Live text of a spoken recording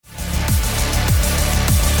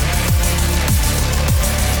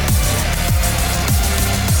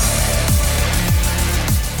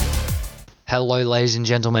Hello, ladies and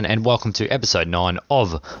gentlemen, and welcome to episode 9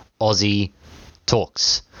 of Aussie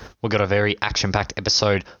Talks. We've got a very action-packed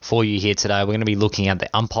episode for you here today. We're going to be looking at the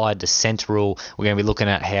umpire dissent rule. We're going to be looking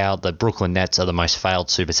at how the Brooklyn Nets are the most failed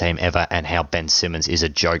super team ever and how Ben Simmons is a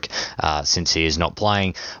joke since he is not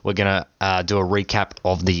playing. We're going to do a recap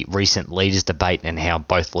of the recent leaders debate and how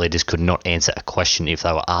both leaders could not answer a question if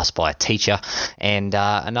they were asked by a teacher. And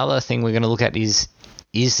another thing we're going to look at is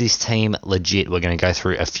this team legit? We're going to go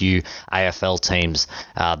through a few AFL teams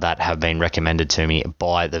that have been recommended to me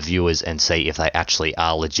by the viewers and see if they actually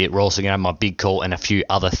are legit. We're also going to have my big call and a few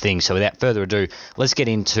other things. So without further ado, let's get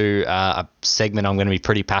into a segment I'm going to be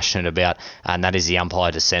pretty passionate about, and that is the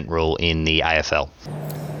umpire dissent rule in the AFL.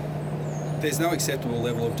 There's no acceptable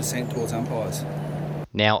level of dissent towards umpires.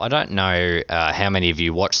 Now, I don't know how many of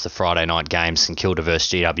you watched the Friday night game, St Kilda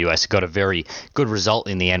versus GWS. It got a very good result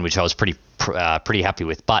in the end, which I was pretty happy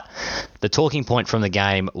with. But the talking point from the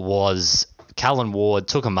game was Callan Ward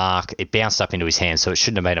took a mark. It bounced up into his hand, so it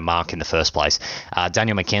shouldn't have made a mark in the first place.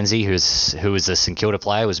 Daniel McKenzie, who was a St Kilda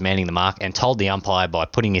player, was manning the mark and told the umpire by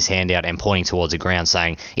putting his hand out and pointing towards the ground,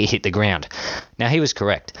 saying it hit the ground. Now, he was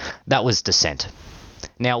correct. That was dissent.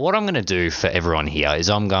 Now, what I'm going to do for everyone here is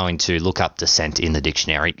I'm going to look up dissent in the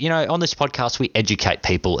dictionary. You know, on this podcast, we educate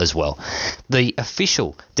people as well. The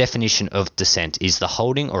official definition of dissent is the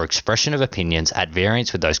holding or expression of opinions at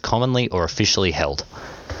variance with those commonly or officially held.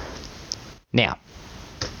 Now,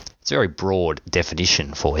 it's a very broad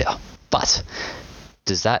definition for you, but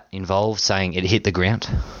does that involve saying it hit the ground?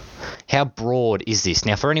 How broad is this?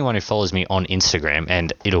 Now, for anyone who follows me on Instagram,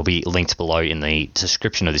 and it'll be linked below in the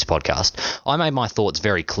description of this podcast, I made my thoughts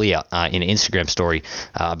very clear in an Instagram story.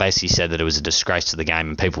 I basically said that it was a disgrace to the game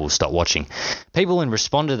and people will stop watching. People then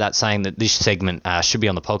responded to that saying that this segment should be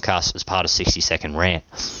on the podcast as part of 60-second rant.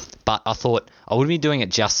 But I thought I wouldn't be doing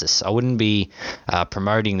it justice. I wouldn't be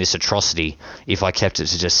promoting this atrocity if I kept it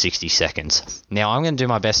to just 60 seconds. Now, I'm going to do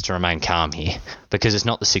my best to remain calm here because it's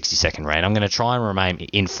not the 60-second rant. I'm going to try and remain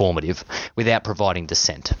informative without providing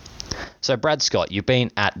dissent. So, Brad Scott, you've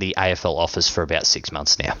been at the AFL office for about 6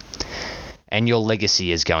 months now, and your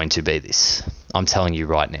legacy is going to be this. I'm telling you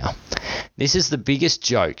right now. This is the biggest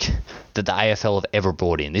joke that the AFL have ever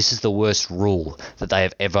brought in. This is the worst rule that they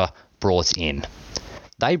have ever brought in.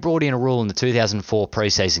 They brought in a rule in the 2004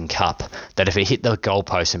 preseason cup that if it hit the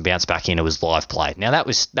goalpost and bounced back in, it was live play. Now, that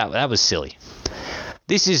was silly.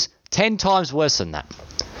 This is 10 times worse than that.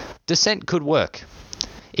 Dissent could work.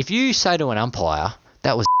 If you say to an umpire,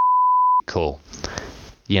 that was cool,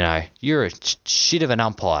 you know, you're a shit of an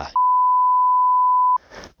umpire,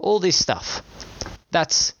 all this stuff,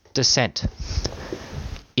 that's dissent.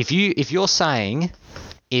 If you're saying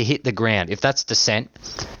it hit the ground, if that's dissent,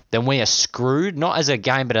 then we are screwed, not as a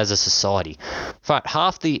game, but as a society. In fact,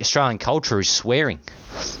 half the Australian culture is swearing.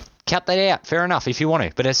 Cut that out, fair enough, if you want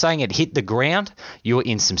to. But as saying it hit the ground, you're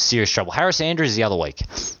in some serious trouble. Harris Andrews the other week,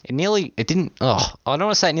 I don't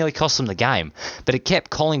want to say it nearly cost them the game, but it kept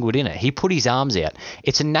Collingwood in it. He put his arms out.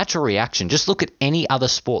 It's a natural reaction. Just look at any other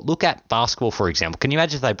sport. Look at basketball, for example. Can you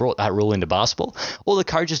imagine if they brought that rule into basketball? All the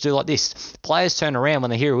coaches do like this. Players turn around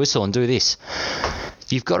when they hear a whistle and do this.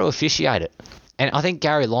 You've got to officiate it. And I think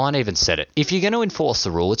Gary Lyon even said it. If you're going to enforce the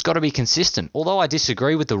rule, it's got to be consistent. Although I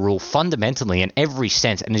disagree with the rule fundamentally in every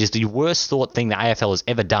sense, and it is the worst thought thing the AFL has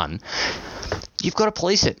ever done, you've got to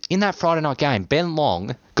police it. In that Friday night game, Ben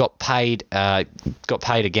Long got paid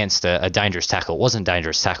against a dangerous tackle. It wasn't a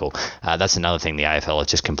dangerous tackle. That's another thing the AFL has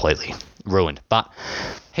just completely ruined. But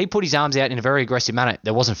he put his arms out in a very aggressive manner.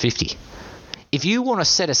 There wasn't 50. If you want to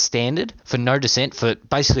set a standard for no dissent, for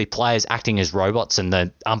basically players acting as robots and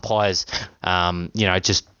the umpires,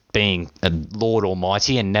 just being a Lord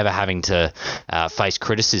Almighty and never having to face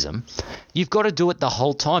criticism, you've got to do it the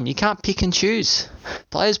whole time. You can't pick and choose.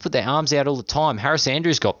 Players put their arms out all the time. Harris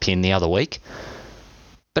Andrews got pinned the other week,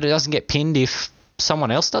 but it doesn't get pinned if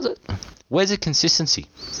someone else does it. Where's the consistency?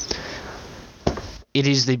 It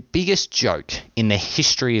is the biggest joke in the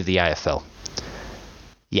history of the AFL.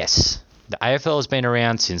 Yes. The AFL has been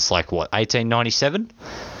around since, 1897?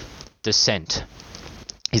 Dissent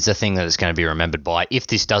is the thing that is going to be remembered by if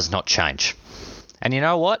this does not change. And you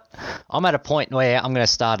know what? I'm at a point where I'm going to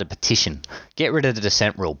start a petition. Get rid of the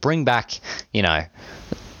dissent rule. Bring back, you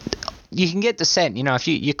can get dissent, if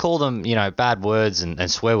you call them, bad words and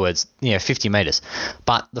swear words, 50 metres.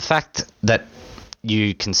 But the fact that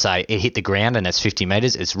you can say it hit the ground and it's 50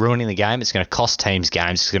 metres, it's ruining the game, it's going to cost teams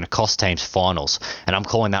games, it's going to cost teams finals, and I'm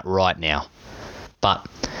calling that right now. But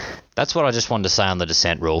that's what I just wanted to say on the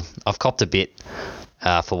dissent rule. I've copped a bit.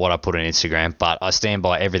 for what I put on Instagram, but I stand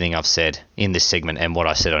by everything I've said in this segment and what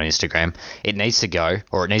I said on Instagram. It needs to go,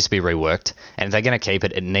 or it needs to be reworked, and if they're going to keep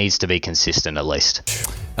it, it needs to be consistent at least.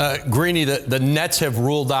 Greeny, the Nets have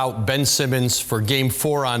ruled out Ben Simmons for Game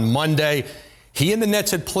 4 on Monday. He and the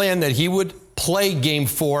Nets had planned that he would play Game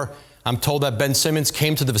 4. I'm told that Ben Simmons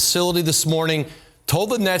came to the facility this morning, told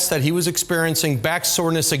the Nets that he was experiencing back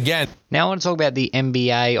soreness again. Now I want to talk about the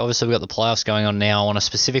NBA. Obviously, we've got the playoffs going on now. I want to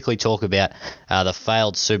specifically talk about the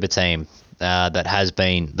failed super team that has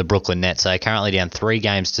been the Brooklyn Nets. They're currently down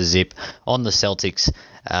 3-0 on the Celtics,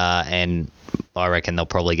 and I reckon they'll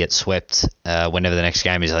probably get swept whenever the next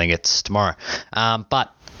game is. I think it's tomorrow.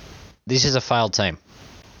 But this is a failed team.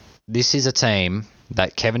 This is a team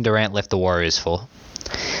that Kevin Durant left the Warriors for.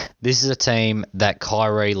 This is a team that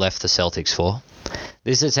Kyrie left the Celtics for.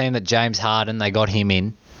 This is a team that James Harden, they got him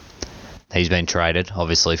in. He's been traded,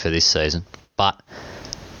 obviously, for this season. But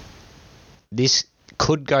this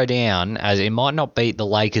could go down as it might not beat the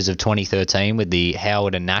Lakers of 2013 with the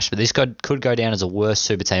Howard and Nash, but this could go down as the worst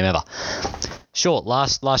super team ever. Sure,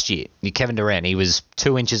 last year, Kevin Durant, he was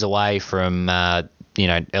 2 inches away from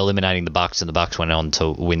eliminating the Bucks, and the Bucks went on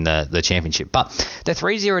to win the championship. But they're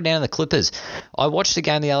 3-0 down on the Clippers. I watched the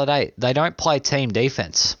game the other day. They don't play team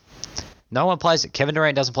defense. No one plays it. Kevin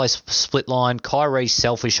Durant doesn't play split line. Kyrie's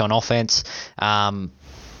selfish on offense.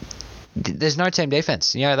 There's no team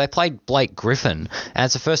defense. They played Blake Griffin, and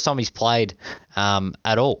it's the first time he's played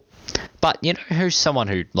at all. But who's someone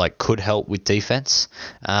who could help with defense?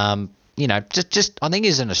 Just I think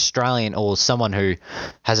he's an Australian or someone who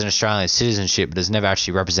has an Australian citizenship but has never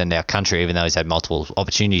actually represented our country, even though he's had multiple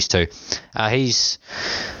opportunities to. He's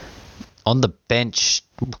on the bench.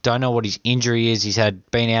 Don't know what his injury is. He's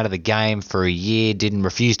been out of the game for a year,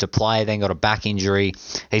 refused to play, then got a back injury.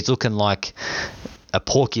 He's looking like a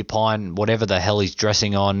porcupine, whatever the hell he's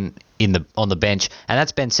dressing on the bench, and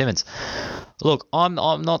that's Ben Simmons. Look, I'm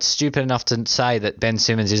not stupid enough to say that Ben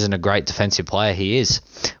Simmons isn't a great defensive player. He is.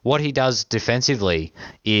 What he does defensively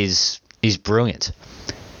is brilliant.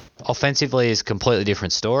 Offensively is a completely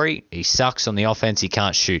different story. He sucks on the offense. He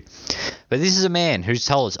can't shoot. But this is a man who's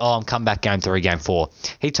told us, I'm come back Game 3, Game 4.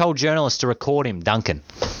 He told journalists to record him dunking.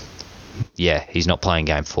 Yeah, he's not playing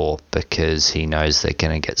Game 4 because he knows they're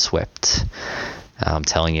going to get swept. I'm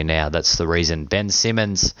telling you now, that's the reason. Ben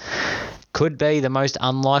Simmons could be the most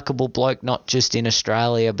unlikable bloke, not just in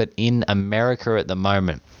Australia, but in America at the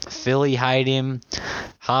moment. Philly hate him.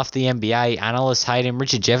 Half the NBA analysts hate him.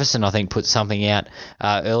 Richard Jefferson, I think, put something out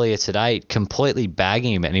earlier today, completely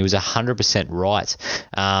bagging him, and he was 100% right.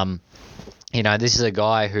 This is a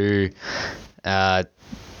guy who I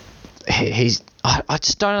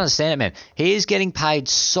just don't understand it, man. He is getting paid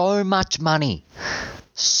so much money.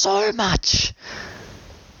 So much.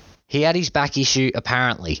 He had his back issue,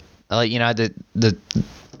 apparently. The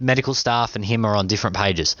medical staff and him are on different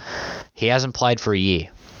pages. He hasn't played for a year.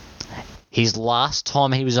 His last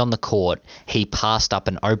time he was on the court, he passed up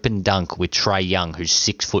an open dunk with Trae Young, who's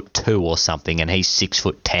 6'2" or something, and he's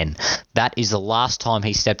 6'10". That is the last time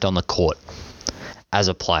he stepped on the court as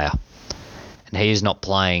a player. And he is not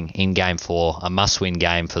playing in Game 4, a must-win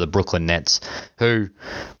game for the Brooklyn Nets, who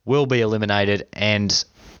will be eliminated. And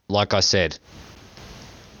like I said,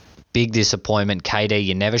 big disappointment. KD,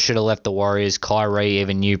 you never should have left the Warriors. Kyrie,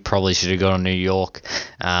 even you probably should have gone to New York.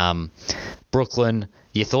 Brooklyn,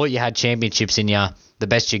 you thought you had championships in you. The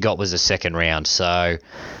best you got was the second round. So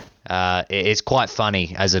it's quite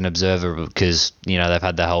funny as an observer because, they've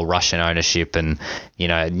had the whole Russian ownership and,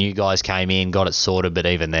 new guys came in, got it sorted, but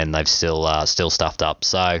even then they've still stuffed up.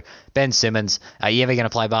 So Ben Simmons, are you ever going to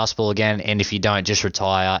play basketball again? And if you don't, just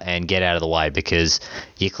retire and get out of the way because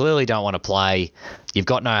you clearly don't want to play. You've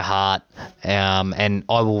got no heart, and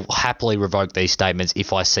I will happily revoke these statements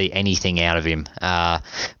if I see anything out of him.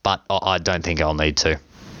 But I don't think I'll need to.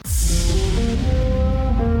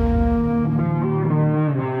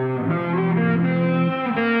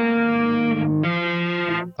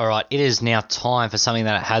 All right, it is now time for something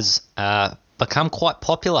that has become quite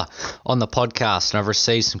popular on the podcast, and I've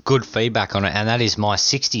received some good feedback on it, and that is my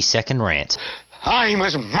 60-second rant. I'm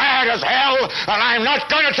as mad as hell, and I'm not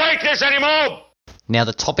going to take this anymore! Now,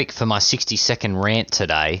 the topic for my 60-second rant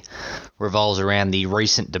today revolves around the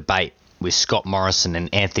recent debate with Scott Morrison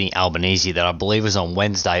and Anthony Albanese that I believe was on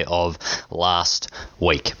Wednesday of last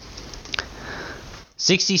week.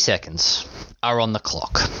 60 seconds are on the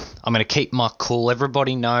clock. I'm going to keep my cool.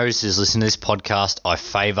 Everybody knows who's listening to this podcast, I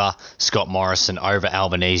favour Scott Morrison over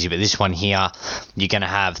Albanese, but this one here, you're going to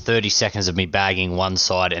have 30 seconds of me bagging one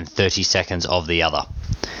side and 30 seconds of the other.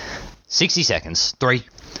 60 seconds. 3,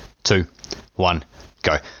 2, 1,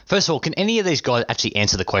 Go. First of all, can any of these guys actually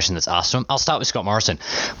answer the question that's asked to them? I'll start with Scott Morrison.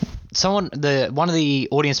 One of the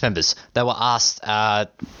audience members, they were asked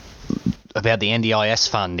about the NDIS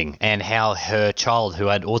funding and how her child who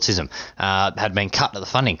had autism had been cut at the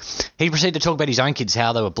funding. He proceeded to talk about his own kids,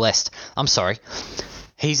 how they were blessed. I'm sorry.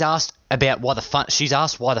 He's asked about why she's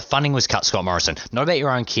asked why the funding was cut, Scott Morrison. Not about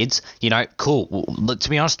your own kids. Cool. Well, to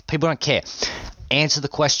be honest, people don't care. Answer the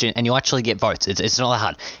question and you actually get votes. It's not that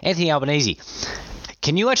hard. Anthony Albanese,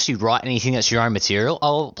 can you actually write anything that's your own material?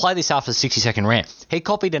 I'll play this after the 60-second rant. He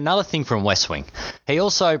copied another thing from West Wing. He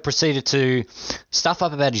also proceeded to stuff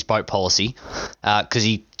up about his boat policy because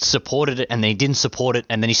he supported it and then he didn't support it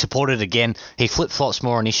and then he supported it again. He flip-flops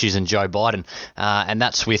more on issues than Joe Biden, and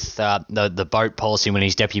that's with the boat policy when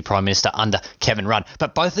he's Deputy Prime Minister under Kevin Rudd.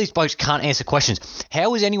 But both of these blokes can't answer questions.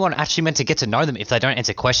 How is anyone actually meant to get to know them if they don't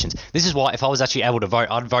answer questions? This is why if I was actually able to vote,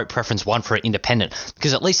 I'd vote preference 1 for an independent,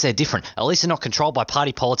 because at least they're different. At least they're not controlled by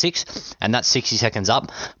party politics, and that's 60 seconds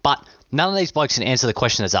up. But none of these blokes can answer the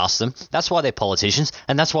question that's asked them. That's why they're politicians,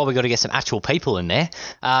 and that's why we've got to get some actual people in there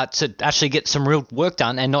to actually get some real work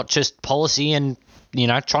done and not just policy and,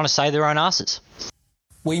 trying to save their own asses.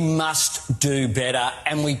 We must do better,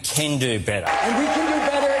 and we can do better. And we can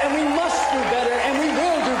do better, and we must do better, and we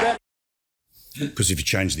will do better. Because if you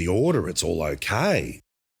change the order, it's all okay.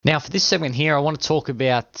 Now, for this segment here, I want to talk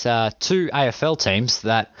about 2 AFL teams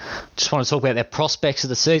that just want to talk about their prospects of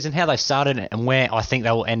the season, how they started and where I think they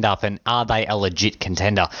will end up, and are they a legit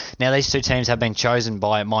contender. Now, these 2 teams have been chosen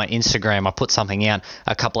by my Instagram. I put something out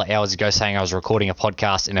a couple of hours ago saying I was recording a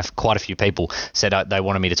podcast, and quite a few people said they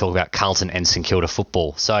wanted me to talk about Carlton and St Kilda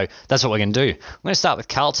football. So that's what we're going to do. I'm going to start with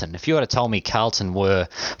Carlton. If you had told me Carlton were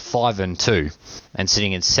 5-2 and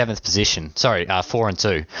sitting in 7th position,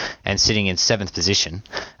 4-2 and sitting in 7th position,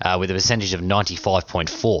 with a percentage of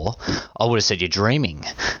 95.4, I would have said you're dreaming,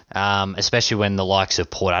 especially when the likes of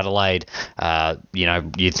Port Adelaide,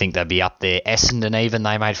 you'd think they'd be up there. Essendon even,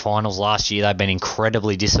 they made finals last year. They've been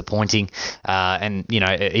incredibly disappointing. And,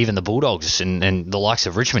 even the Bulldogs and the likes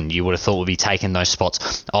of Richmond, you would have thought would be taking those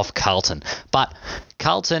spots off Carlton. But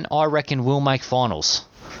Carlton, I reckon, will make finals.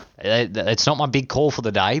 It's not my big call for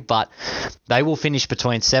the day, but they will finish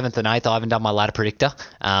between 7th and 8th. I haven't done my ladder predictor,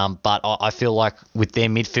 but I feel like with their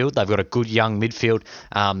midfield, they've got a good young midfield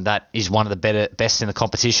that is one of the best in the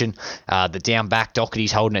competition. The down back,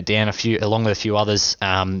 Doherty's holding it down along with a few others,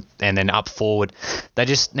 and then up forward. They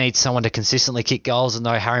just need someone to consistently kick goals, and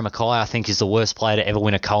though Harry Mackay, I think, is the worst player to ever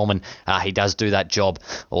win a Coleman, he does do that job,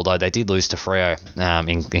 although they did lose to Freo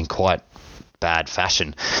in quite bad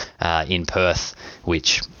fashion in Perth,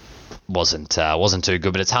 which wasn't too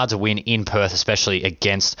good, but it's hard to win in Perth, especially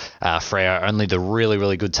against Freo. Only the really,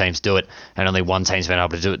 really good teams do it, and only one team's been able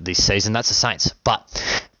to do it this season. That's the Saints. But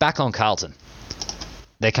back on Carlton.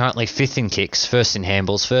 They're currently 5th in kicks, 1st in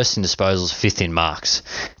handballs, 1st in disposals, 5th in marks.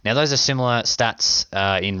 Now, those are similar stats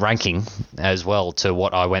in ranking as well to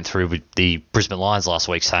what I went through with the Brisbane Lions last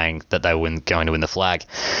week, saying that they were going to win the flag.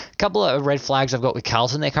 A couple of red flags I've got with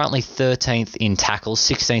Carlton. They're currently 13th in tackles,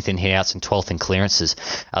 16th in hit-outs, and 12th in clearances.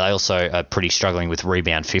 They also are pretty struggling with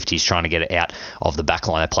rebound 50s, trying to get it out of the back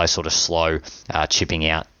line. They play sort of slow, chipping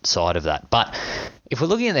outside of that. But if we're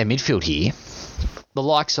looking at their midfield here, the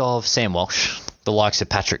likes of Sam Walsh, the likes of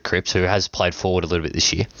Patrick Cripps, who has played forward a little bit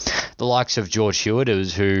this year, the likes of George Hewitt,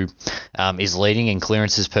 who is leading in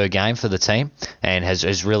clearances per game for the team and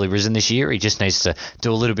has really risen this year. He just needs to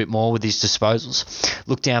do a little bit more with his disposals.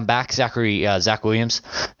 Look down back, Zach Williams,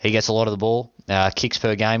 he gets a lot of the ball. Kicks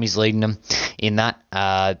per game, he's leading them in that.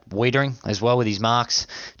 Wiedering as well with his marks.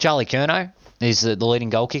 Charlie Curnow is the leading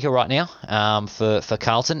goal kicker right now for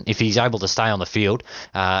Carlton. If he's able to stay on the field,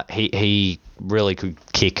 he really could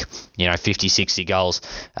kick 50, 60 goals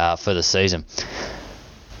for the season.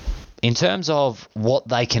 In terms of what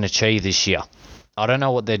they can achieve this year, I don't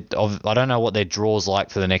know what their draw's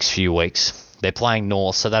like for the next few weeks. They're playing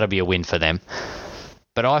North, so that'll be a win for them.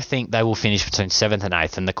 But I think they will finish between 7th and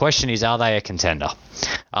 8th. And the question is, are they a contender?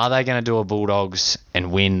 Are they going to do a Bulldogs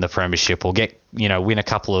and win the premiership, or win a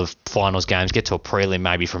couple of finals games, get to a prelim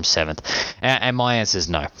maybe from 7th? And my answer is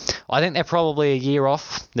no. I think they're probably a year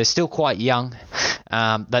off. They're still quite young.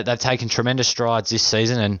 They've taken tremendous strides this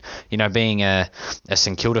season. And, being a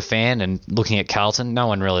St Kilda fan and looking at Carlton, no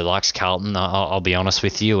one really likes Carlton, I'll be honest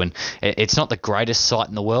with you. And it's not the greatest sight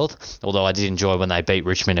in the world, although I did enjoy when they beat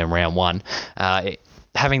Richmond in round 1.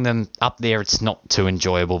 Having them up there, it's not too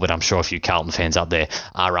enjoyable, but I'm sure a few Carlton fans up there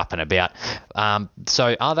are up and about.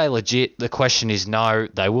 So are they legit? The question is no.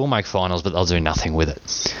 They will make finals, but they'll do nothing with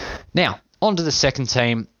it. Now, On to the second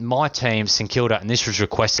team, my team, St Kilda, and this was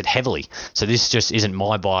requested heavily. So this just isn't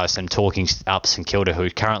my bias. I'm talking up St Kilda, who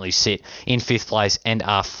currently sit in 5th place and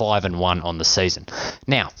are 5-1 on the season.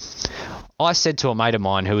 Now, I said to a mate of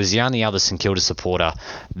mine who is the only other St Kilda supporter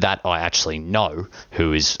that I actually know,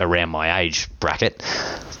 who is around my age bracket,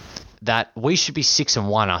 that we should be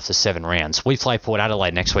 6-1 after 7 rounds. We play Port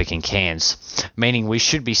Adelaide next week in Cairns, meaning we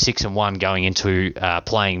should be 6-1 going into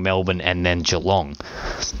playing Melbourne and then Geelong.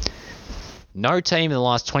 No team in the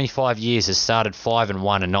last 25 years has started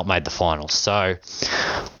 5-1 and not made the finals. So,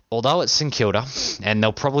 although it's St Kilda, and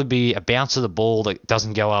there'll probably be a bounce of the ball that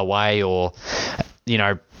doesn't go our way, or, you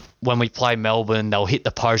know, when we play Melbourne, they'll hit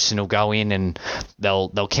the post and it'll go in and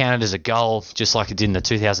they'll count it as a goal, just like it did in the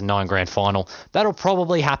 2009 Grand Final. That'll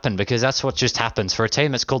probably happen because that's what just happens. For a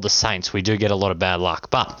team that's called the Saints, we do get a lot of bad luck.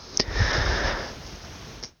 But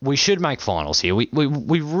we should make finals here. We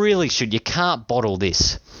really should. You can't bottle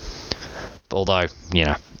this. Although, you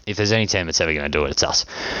know, if there's any team that's ever going to do it, it's us.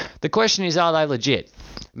 The question is, are they legit?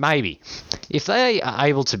 Maybe. If they are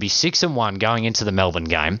able to be 6-1 going into the Melbourne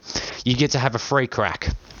game, you get to have a free crack.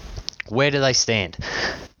 Where do they stand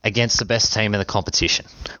against the best team in the competition?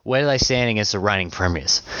 Where do they stand against the reigning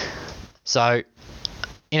premiers? So,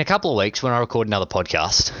 in a couple of weeks, when I record another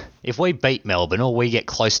podcast, if we beat Melbourne or we get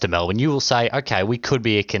close to Melbourne, you will say, okay, we could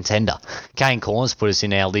be a contender. Kane Corns put us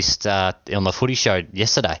in our list on the footy show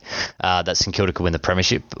yesterday that St Kilda could win the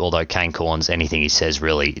premiership, although Kane Corns, anything he says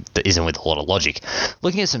really isn't with a lot of logic.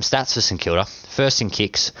 Looking at some stats for St Kilda, 1st in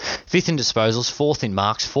kicks, 5th in disposals, 4th in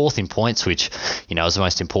marks, 4th in points, which, you know, is the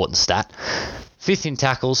most important stat, 5th in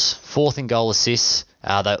tackles, 4th in goal assists.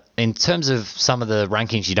 In terms of some of the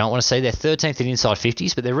rankings you don't want to see, they're 13th in inside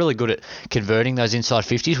 50s, but they're really good at converting those inside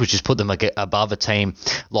 50s, which has put them above a team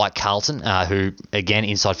like Carlton, who, again,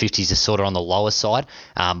 inside 50s is sort of on the lower side,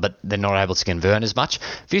 but they're not able to convert as much.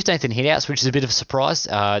 15th in hitouts, which is a bit of a surprise.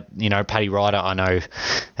 You know, Paddy Ryder, I know,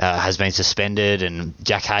 has been suspended, and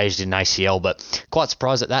Jack Hayes did an ACL, but quite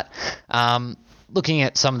surprised at that. Looking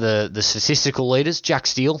at some of the statistical leaders, Jack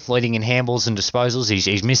Steele leading in handballs and disposals.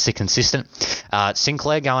 He's Mr. Consistent.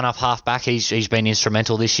 Sinclair going up half-back. He's been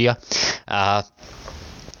instrumental this year.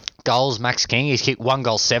 Goals, Max King. He's kicked 1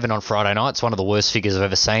 goal 7 on Friday night. It's one of the worst figures I've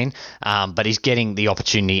ever seen. But he's getting the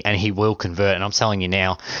opportunity and he will convert. And I'm telling you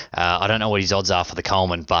now, I don't know what his odds are for the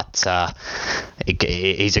Coleman, but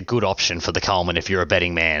he's a good option for the Coleman if you're a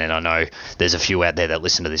betting man. And I know there's a few out there that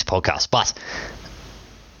listen to this podcast. But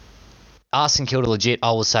are St Kilda legit?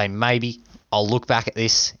 I will say maybe. I'll look back at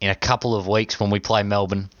this in a couple of weeks when we play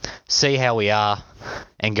Melbourne, see how we are,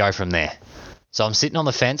 and go from there. So I'm sitting on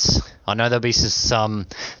the fence. I know there'll be some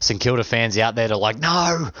St Kilda fans out there that are like,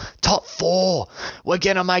 no, top 4. We're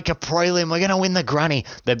going to make a prelim. We're going to win the granny.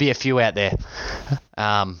 There'll be a few out there.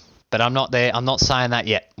 But I'm not there. I'm not saying that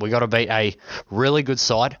yet. We've got to beat a really good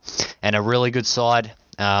side, and a really good side.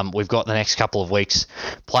 We've got the next couple of weeks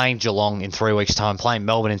playing Geelong in 3 weeks' time, playing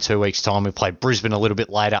Melbourne in 2 weeks' time. We play Brisbane a little bit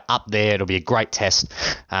later up there. It'll be a great test.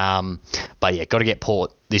 But yeah, got to get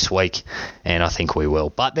Port this week, and I think we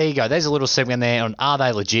will. But there you go. There's a little segment there on are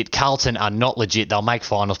they legit. Carlton are not legit. They'll make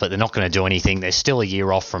finals, but they're not going to do anything. They're still a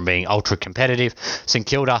year off from being ultra competitive. St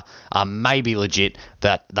Kilda are maybe legit,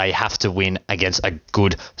 but they have to win against a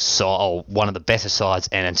good side, or one of the better sides,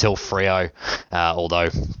 and until Freo, although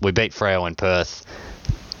we beat Freo in Perth,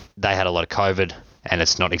 they had a lot of COVID, and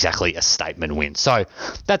it's not exactly a statement win. So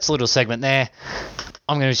that's a little segment there.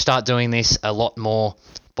 I'm going to start doing this a lot more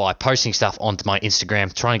by posting stuff onto my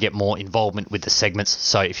Instagram, trying to get more involvement with the segments.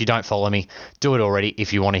 So if you don't follow me, do it already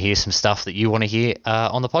if you want to hear some stuff that you want to hear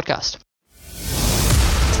on the podcast.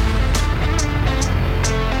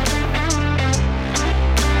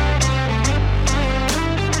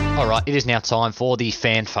 All right, it is now time for the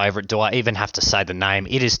fan favourite. Do I even have to say the name?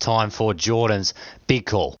 It is time for Jordan's Big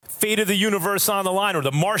Call. Fate of the universe on the line, or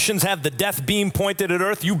the Martians have the death beam pointed at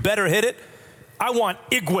Earth. You better hit it. I want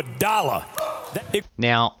Iguodala.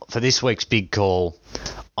 Now, for this week's Big Call,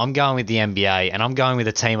 I'm going with the NBA, and I'm going with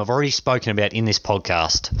a team I've already spoken about in this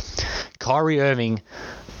podcast. Kyrie Irving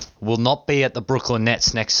will not be at the Brooklyn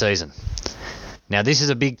Nets next season. Now, this is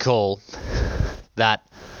a big call that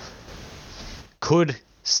could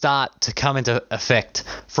start to come into effect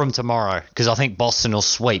from tomorrow, because I think Boston will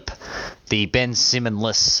sweep the Ben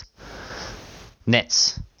Simmons-less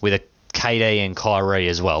Nets with a KD and Kyrie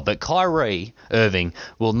as well. But Kyrie Irving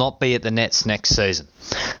will not be at the Nets next season.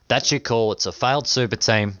 That's your call. It's a failed super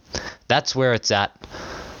team. That's where it's at.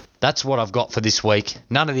 that's what I've got for this week.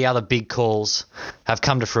 None of the other big calls have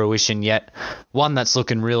come to fruition yet. One that's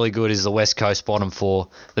looking really good is the West Coast bottom four.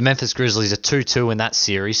 The Memphis Grizzlies are 2-2 in that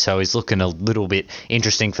series, so he's looking a little bit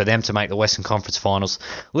interesting for them to make the Western Conference Finals.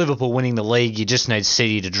 Liverpool winning the league, you just need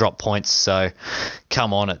City to drop points, so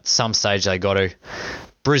come on, at some stage they got to.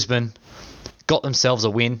 Brisbane got themselves a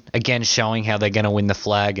win, again showing how they're going to win the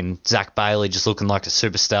flag, and Zach Bailey just looking like a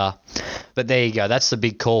superstar. But there you go, that's the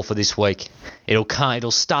big call for this week.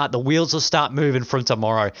 The wheels will start moving from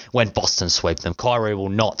tomorrow when Boston sweep them. Kyrie will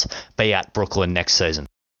not be at Brooklyn next season.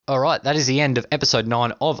 All right, that is the end of episode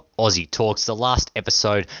 9 of Aussie Talks, the last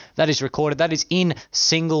episode that is recorded. That is in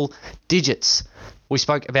single digits. We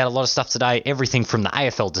spoke about a lot of stuff today, everything from the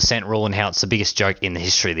AFL dissent rule and how it's the biggest joke in the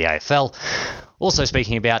history of the AFL. Also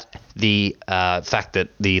speaking about the fact that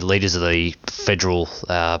the leaders of the federal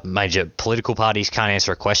major political parties can't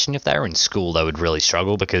answer a question. If they were in school, they would really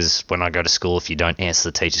struggle, because when I go to school, if you don't answer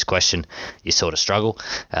the teacher's question, you sort of struggle.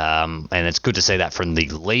 And it's good to see that from the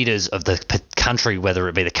leaders of the country, whether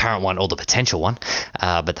it be the current one or the potential one.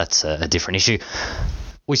 But that's a different issue.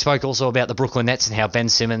 We spoke also about the Brooklyn Nets and how Ben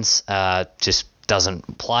Simmons just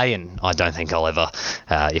doesn't play, and I don't think I'll ever,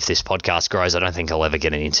 if this podcast grows, I don't think I'll ever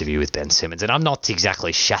get an interview with Ben Simmons, and I'm not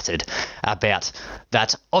exactly shattered about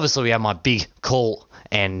that. Obviously, we have my big call,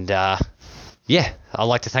 and I'd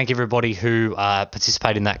like to thank everybody who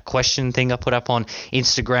participated in that question thing I put up on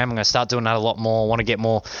Instagram. I'm going to start doing that a lot more. I want to get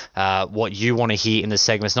more what you want to hear in the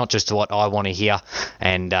segments, not just what I want to hear.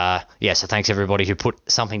 And so thanks everybody who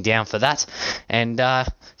put something down for that. And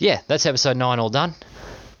that's episode 9 all done.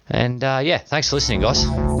 And thanks for listening, guys.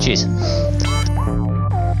 Cheers.